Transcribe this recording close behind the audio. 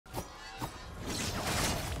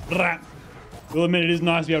We'll admit it is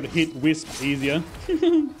nice to be able to hit Wisp easier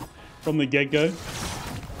from the get-go.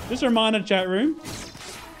 Just a reminder, chat room,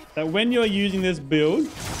 that when you're using this build,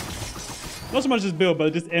 not so much this build,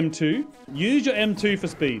 but just M2, use your M2 for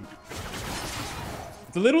speed.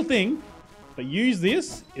 It's a little thing, but use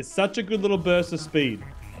this. It's such a good little burst of speed.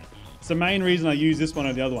 It's the main reason I use this one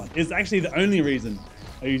over the other one. It's actually the only reason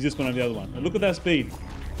I use this one over the other one. And look at that speed.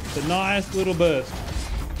 It's a nice little burst.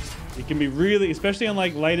 It can be really, especially on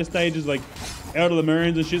like later stages, like out of the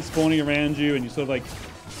moons and shit spawning around you, and you're sort of like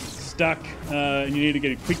stuck, and you need to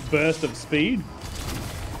get a quick burst of speed.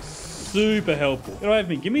 Super helpful. Get away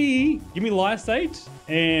from me. Give me lysate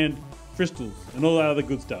and crystals and all that other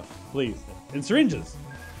good stuff, please. And syringes.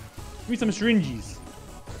 Give me some syringes.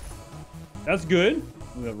 That's good.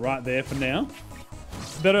 We're right there for now.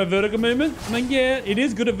 Better at vertical movement. I mean, yeah, it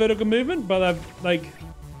is good at vertical movement, but I've like,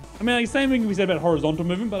 same thing we said about horizontal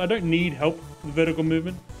movement, but I don't need help with vertical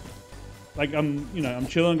movement. Like I'm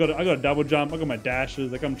chilling. I got a double jump. I got my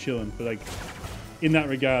dashes. Like I'm chilling. But like in that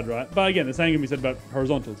regard, right? But again, the same can be said about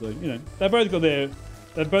horizontal. So they've both got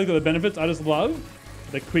their benefits. I just love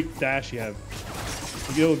the quick dash you have.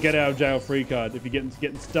 You get a little get out of jail free card if you're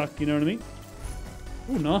getting stuck. You know what I mean?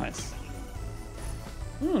 Oh, nice.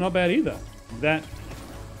 Oh, not bad either. That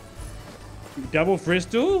double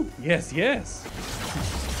crystal. Yes, yes.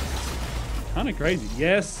 Kind of crazy.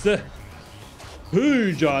 Yes.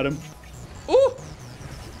 Huge item. Oh,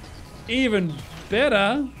 even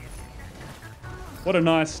better. What a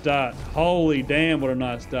nice start. Holy damn, what a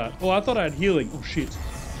nice start. Oh, I thought I had healing. Oh, shit.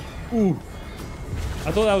 Ooh.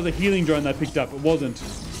 I thought that was a healing drone that I picked up. It wasn't.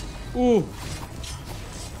 Ooh.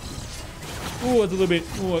 Ooh, it's a little bit.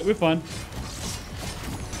 Ooh, we're fine.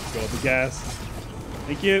 Got the gas.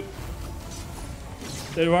 Thank you.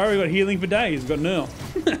 Don't worry, we've got healing for days. We've got Nerl.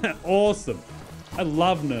 Awesome. I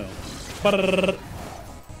love Nerl.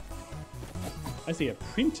 I see a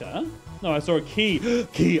printer. No, I saw a key.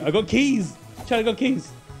 Key. I got keys. Chat, I got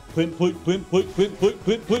keys. Plimp, plimp, plimp, plimp, plimp, plimp,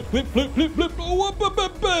 plimp, plimp, plimp, plimp,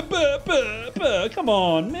 plimp, plimp. Oh, come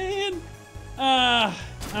on, man. I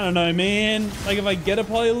don't know, man. Like, if I get a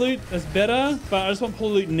poly loot, that's better. But I just want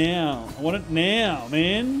poly loot now. I want it now,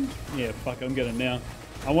 man. Yeah, fuck it, I'm getting it now.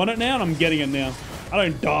 I want it now, and I'm getting it now. I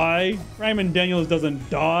don't die. Raymond Daniels doesn't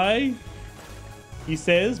die. He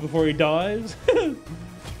says before he dies.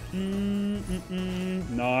 Nice.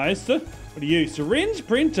 What are you? Syringe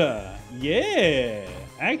printer. Yeah.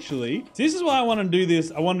 Actually, this is why I want to do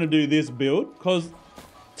this. I wanted to do this build because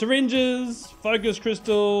syringes, focus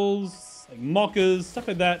crystals, like mockers, stuff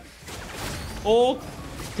like that, all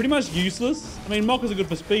pretty much useless. I mean, mockers are good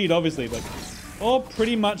for speed, obviously, but all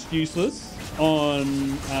pretty much useless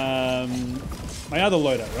on my other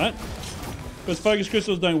loadout, right? Because focus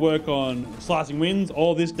crystals don't work on slicing winds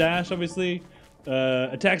or this dash, obviously.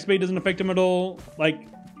 Attack speed doesn't affect them at all. Like,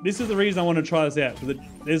 this is the reason I want to try this out. So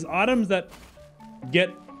there's items that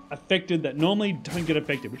get affected that normally don't get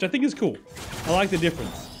affected, which I think is cool. I like the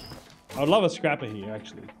difference. I would love a scrapper here,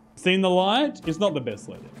 actually. Seen the light? It's not the best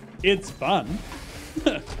loadout. It's fun.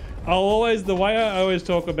 The way I always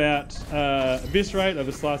talk about Eviscerate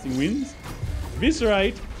over Slicing Winds,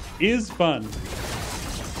 Eviscerate is fun.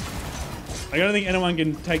 I don't think anyone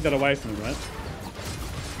can take that away from it, right?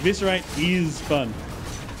 Eviscerate is fun.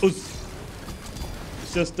 It's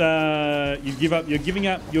just, you're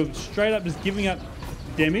straight up just giving up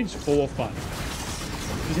damage for fun.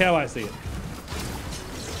 This is how I see it.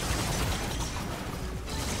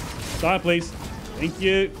 Die, please. Thank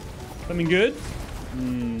you. Something good?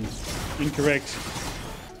 Incorrect.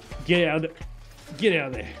 Get out of there. Get out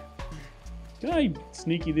of there. Can I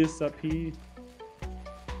sneaky this up here?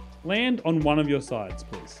 Land on one of your sides,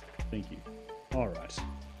 please. Thank you. All right.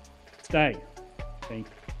 Stay. Thank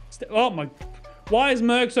you. Oh my. Why is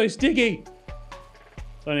Merc so sticky?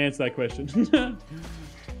 Don't answer that question.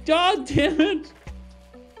 God damn it.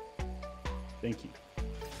 Thank you.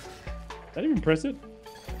 Did that even press it?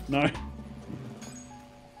 No.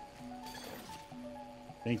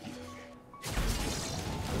 Thank you.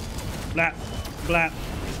 Blap. Blap.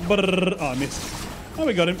 Brrr. Oh, I missed. Oh,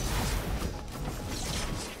 we got him.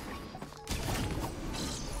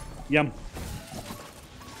 Yum.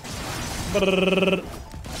 Brrr.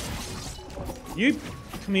 You,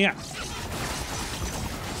 come here.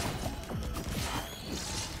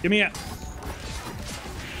 Give me out.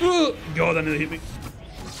 Ooh, God, that nearly hit me.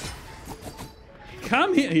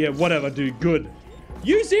 Come here. Yeah, whatever, dude. Good.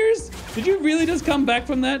 You serious? Did you really just come back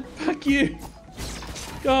from that? Fuck you.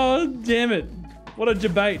 God damn it. What a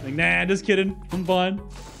debate. Like, nah, just kidding. I'm fine.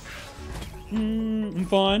 I'm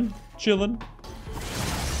fine. Chilling.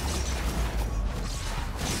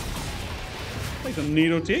 Take some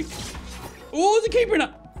needle tick. Oh, it's a key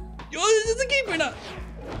printer. Oh, it's a key printer.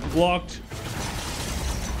 Blocked.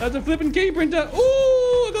 That's a flipping key printer.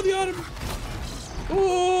 Oh, I got the item.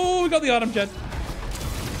 Oh, we got the item, chat.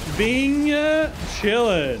 Bing,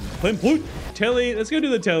 chillin'. Plimp, ploot. Telly. Let's go do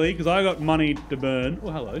the telly because I got money to burn.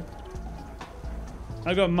 Oh, hello.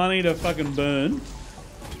 I got money to fucking burn.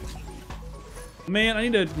 Man, I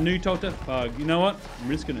need a new Doctor. Fuck. You know what? I'm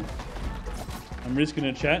risking it. I'm risking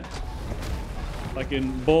it, chat.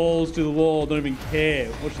 Fucking balls to the wall. Don't even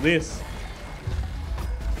care. Watch this.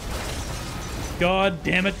 God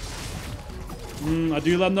damn it. I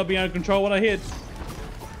do love not being able to control what I hit.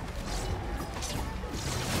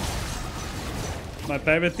 My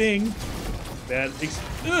favorite thing about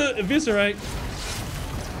eviscerate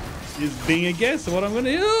is being a guest of what I'm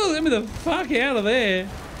gonna do. Oh, let me the fuck out of there.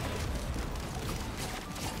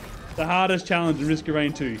 The hardest challenge in Risk of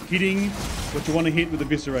Rain 2. Hitting what you want to hit with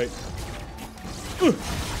eviscerate.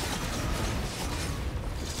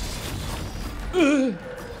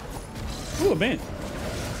 Oh man.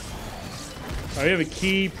 I have a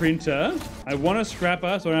key printer. I want a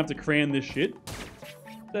scrapper so I don't have to cram this shit.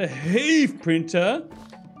 The heave printer.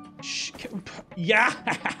 Yeah.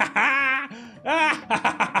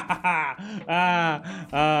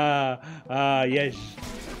 Yes.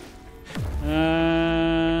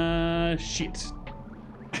 Shit.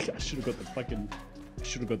 I should have got the fucking. I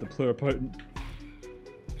should have got the pluripotent.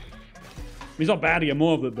 He's not bad to get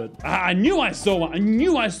more of it, but I knew I saw one. I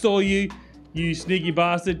knew I saw you, you sneaky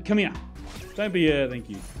bastard. Come here. Don't be thank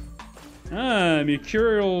you.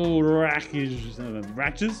 Mercurial ratches.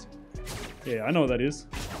 Yeah, I know what that is.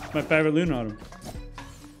 It's my favorite lunar item.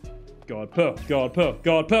 God pearl, God pearl,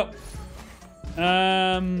 God pearl.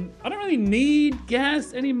 I don't really need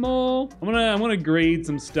gas anymore. I'm gonna greed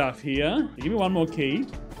some stuff here. Give me one more key.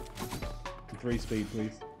 3 speed,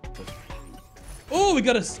 please. Oh, we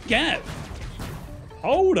got a scab.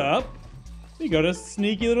 Hold up. We got a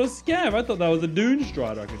sneaky little scab. I thought that was a Dune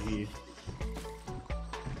Strider I could hear.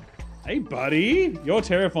 Hey, buddy. You're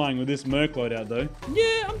terrifying with this Merc loadout, though.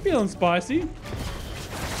 Yeah, I'm feeling spicy.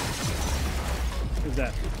 What's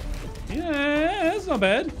that? Yeah, that's not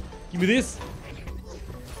bad. Give me this.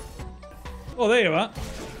 Oh, there you are.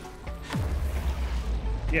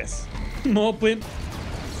 Yes. More plimp.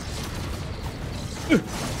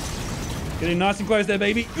 Getting nice and close there,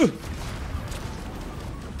 baby.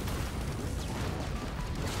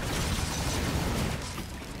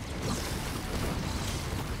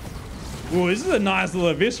 Ooh, this is a nice little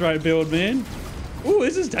eviscerate build, man. Ooh,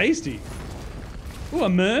 this is tasty. Ooh, a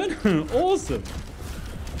Mern? Awesome.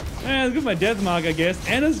 Man, it's good for my death mark, I guess.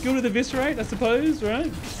 And it's good with eviscerate, I suppose, right?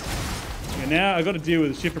 Okay, now I got to deal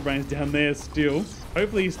with Shifter Brains down there still.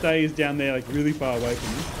 Hopefully he stays down there, like, really far away from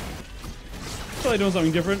me. Probably doing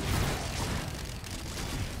something different.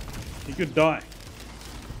 He could die.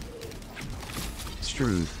 It's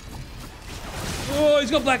true. Oh,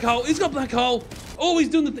 he's got black hole. He's got black hole. Oh, he's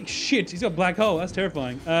doing the thing. Shit, he's got black hole. That's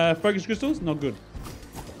terrifying. Focus crystals, not good.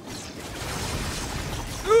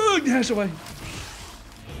 Ugh, dash away.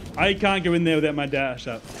 I can't go in there without my dash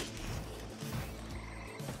up.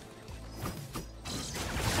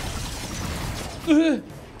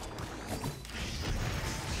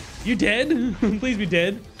 You dead? Please be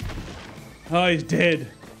dead. Oh, he's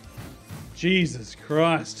dead. Jesus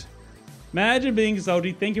Christ. Imagine being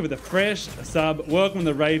salty. Thank you for the fresh sub. Welcome to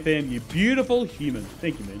the Ray fam, you beautiful human.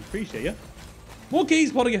 Thank you, man. Appreciate you. More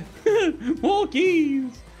keys, Pottinger. More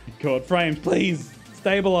keys. God, frames, please.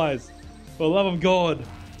 Stabilize. For the love of God.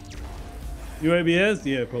 You ABS?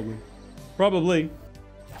 Yeah, probably. Probably.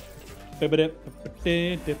 Oh my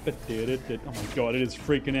God, it is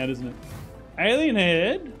freaking out, isn't it? Alien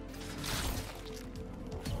head.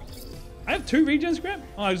 I have 2 regen scrap?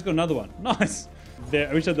 Oh, I just got another one. Nice. There,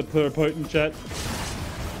 I wish I had the pluripotent chat.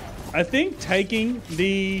 I think taking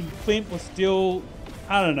the plimp was still,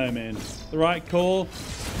 I don't know, man, the right call.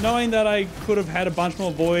 Knowing that I could have had a bunch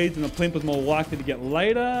more voids and the plimp was more likely to get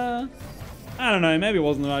later. I don't know, maybe it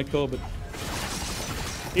wasn't the right call, but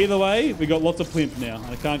either way, we got lots of plimp now.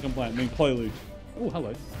 I can't complain. I mean, loot. Oh,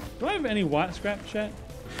 hello. Do I have any white scrap, chat?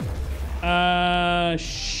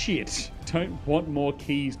 Shit. Don't want more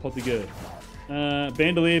keys, Pottinger.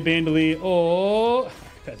 Bandolier, bandolier. Oh,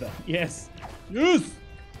 feather. Yes. Yes.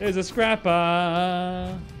 There's a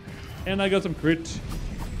scrapper. And I got some crit.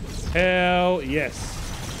 Hell yes.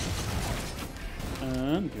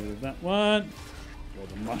 Good with that one. All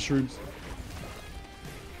the mushrooms.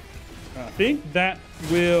 I think that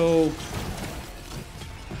will...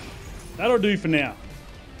 That'll do for now.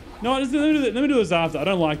 No, let me do this after. I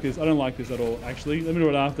don't like this. I don't like this at all, actually. Let me do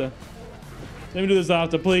it after. Let me do this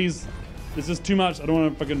after, please. This is too much. I don't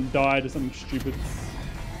want to fucking die to something stupid.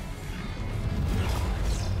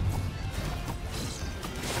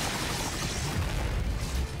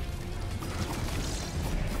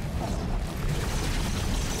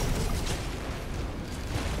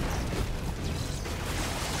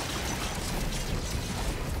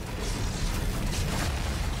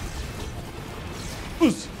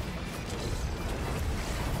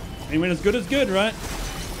 I mean, when it's good, right?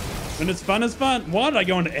 When it's fun, it's fun. Why did I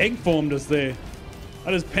go into egg form just there?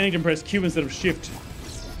 I just panicked and pressed Q instead of shift.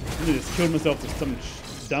 I just killed myself to something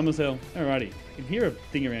dumb as hell. Alrighty. I can hear a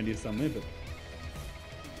thing around here somewhere, but...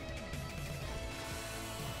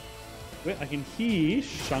 Wait, I can hear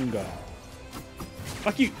Shunga.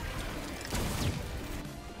 Fuck you!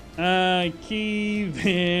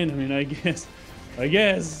 Kevin. I mean, I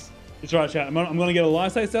guess. It's right, chat. I'm gonna get a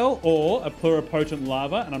Lysate cell or a pluripotent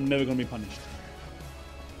lava, and I'm never gonna be punished.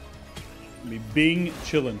 Be Bing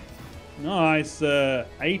chillin'. Nice. 80%,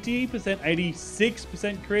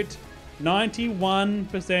 86% crit,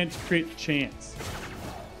 91% crit chance.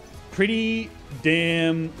 Pretty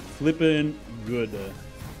damn flippin' good.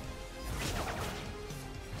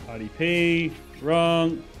 IDP.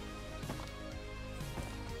 Wrong.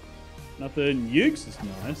 Nothing. Ukes is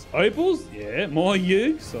nice. Opals? Yeah, more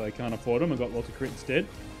ukes. So I can't afford them. I got lots of crit instead.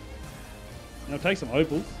 I'll take some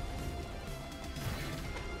opals.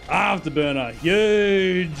 Afterburner.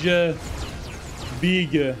 Huge.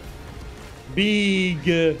 Big. They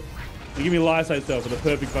give me Lysate cell for the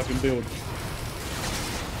perfect fucking build.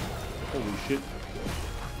 Holy shit.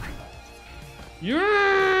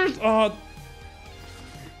 Yes! Oh.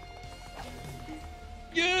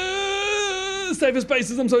 Yes! Safer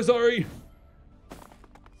spaces, I'm so sorry.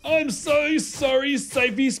 I'm so sorry,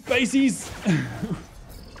 safety spaces.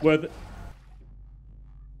 Worth it.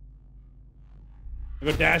 I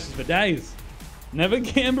got dashes for days. Never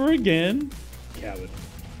gamble again. Coward.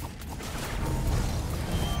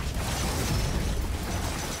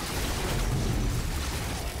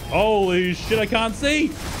 Holy shit, I can't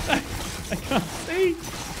see. I can't see.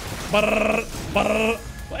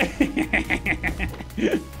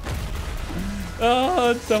 Oh,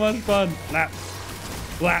 it's so much fun. Flap,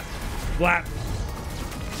 flap, flap.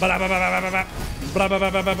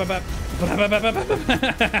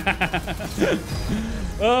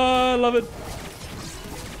 Oh, I love it.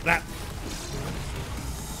 Flap.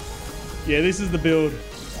 Yeah, this is the build.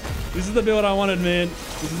 This is the build I wanted, man.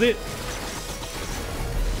 This is it.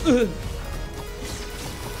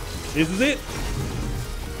 This is it.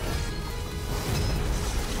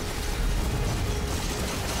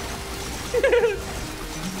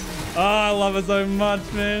 Oh, I love it so much,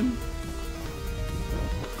 man.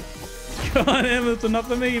 Come on, Emma, it's enough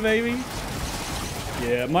for me, baby.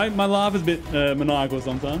 Yeah, my laugh is a bit maniacal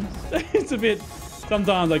sometimes. It's a bit,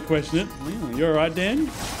 sometimes I question it. Yeah, you're alright, Dan?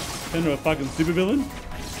 Turn to a fucking supervillain.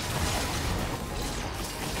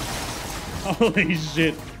 Holy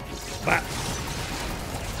shit. Bah.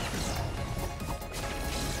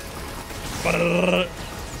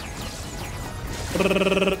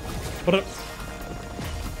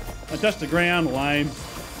 I touched the ground, lame.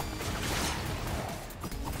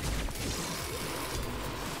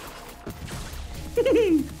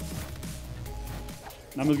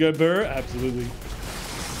 Numbers go burr? Absolutely.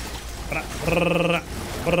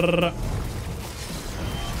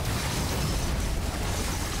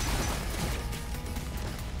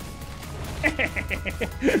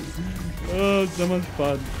 Oh, so much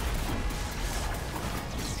fun.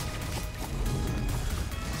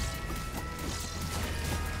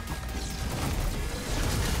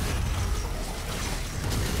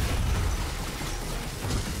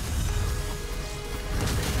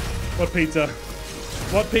 What pizza?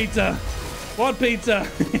 What pizza? What pizza?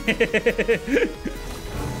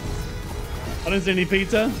 I don't see any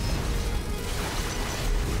pizza.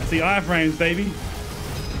 I see iframes, baby.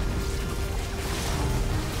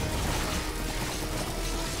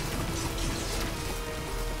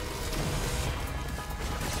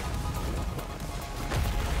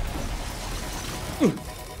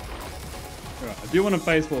 Alright, I do want a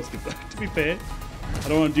phase 4 skip though, to be fair. I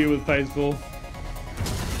don't want to deal with phase 4.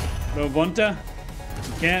 Don't want to.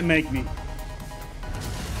 You can't make me. If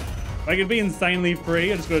I could be insanely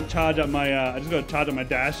free, I just gotta charge up my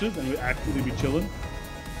dashes and we'd actually be chilling.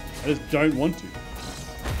 I just don't want to.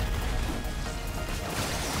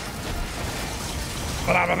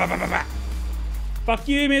 Fuck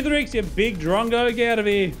you, Mithrix, you big drongo, get out of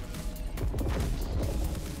here.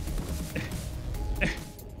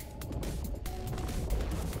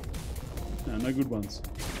 No, no good ones.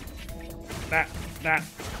 That.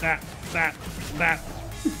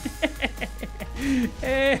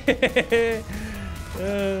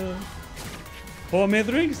 Poor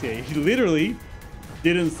Mithrix, yeah, he literally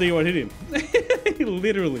didn't see what hit him. He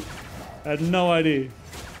literally had no idea.